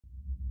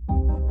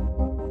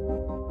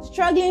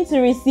Struggling to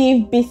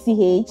receive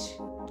BCH?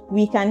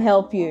 We can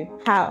help you.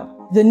 How?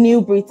 The new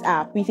Breet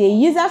app. With a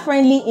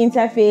user-friendly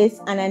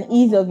interface and an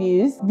ease of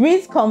use,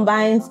 Breet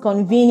combines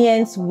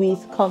convenience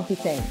with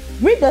competence.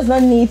 Breet does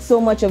not need so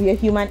much of your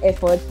human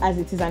effort as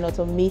it is an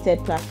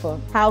automated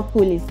platform. How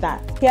cool is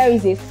that? Here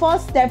is a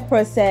 4-step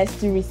process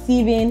to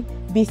receiving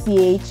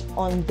BCH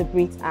on the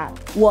Breet app.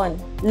 1.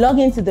 Log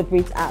into the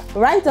Breet app.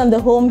 Right on the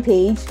home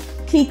page,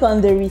 click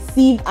on the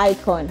Receive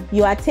icon.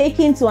 You are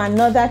taken to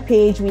another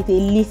page with a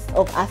list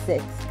of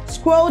assets.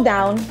 Scroll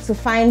down to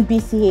find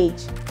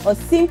BCH or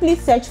simply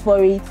search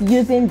for it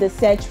using the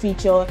search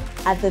feature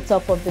at the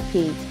top of the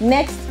page.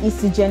 Next is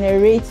to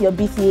generate your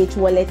BCH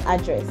wallet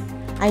address.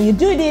 And you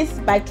do this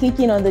by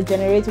clicking on the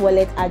Generate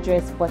Wallet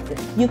Address button.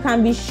 You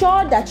can be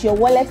sure that your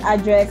wallet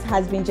address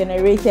has been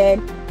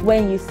generated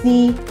when you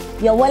see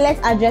your wallet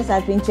address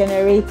has been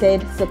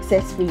generated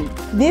successfully.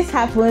 This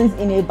happens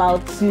in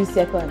about 2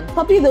 seconds.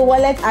 Copy the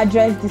wallet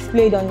address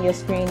displayed on your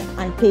screen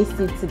and paste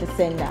it to the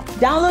sender.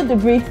 Download the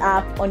Breet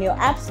app on your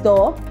app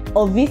store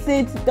or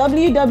visit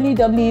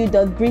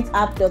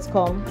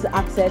www.breetapp.com to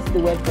access the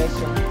web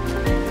version.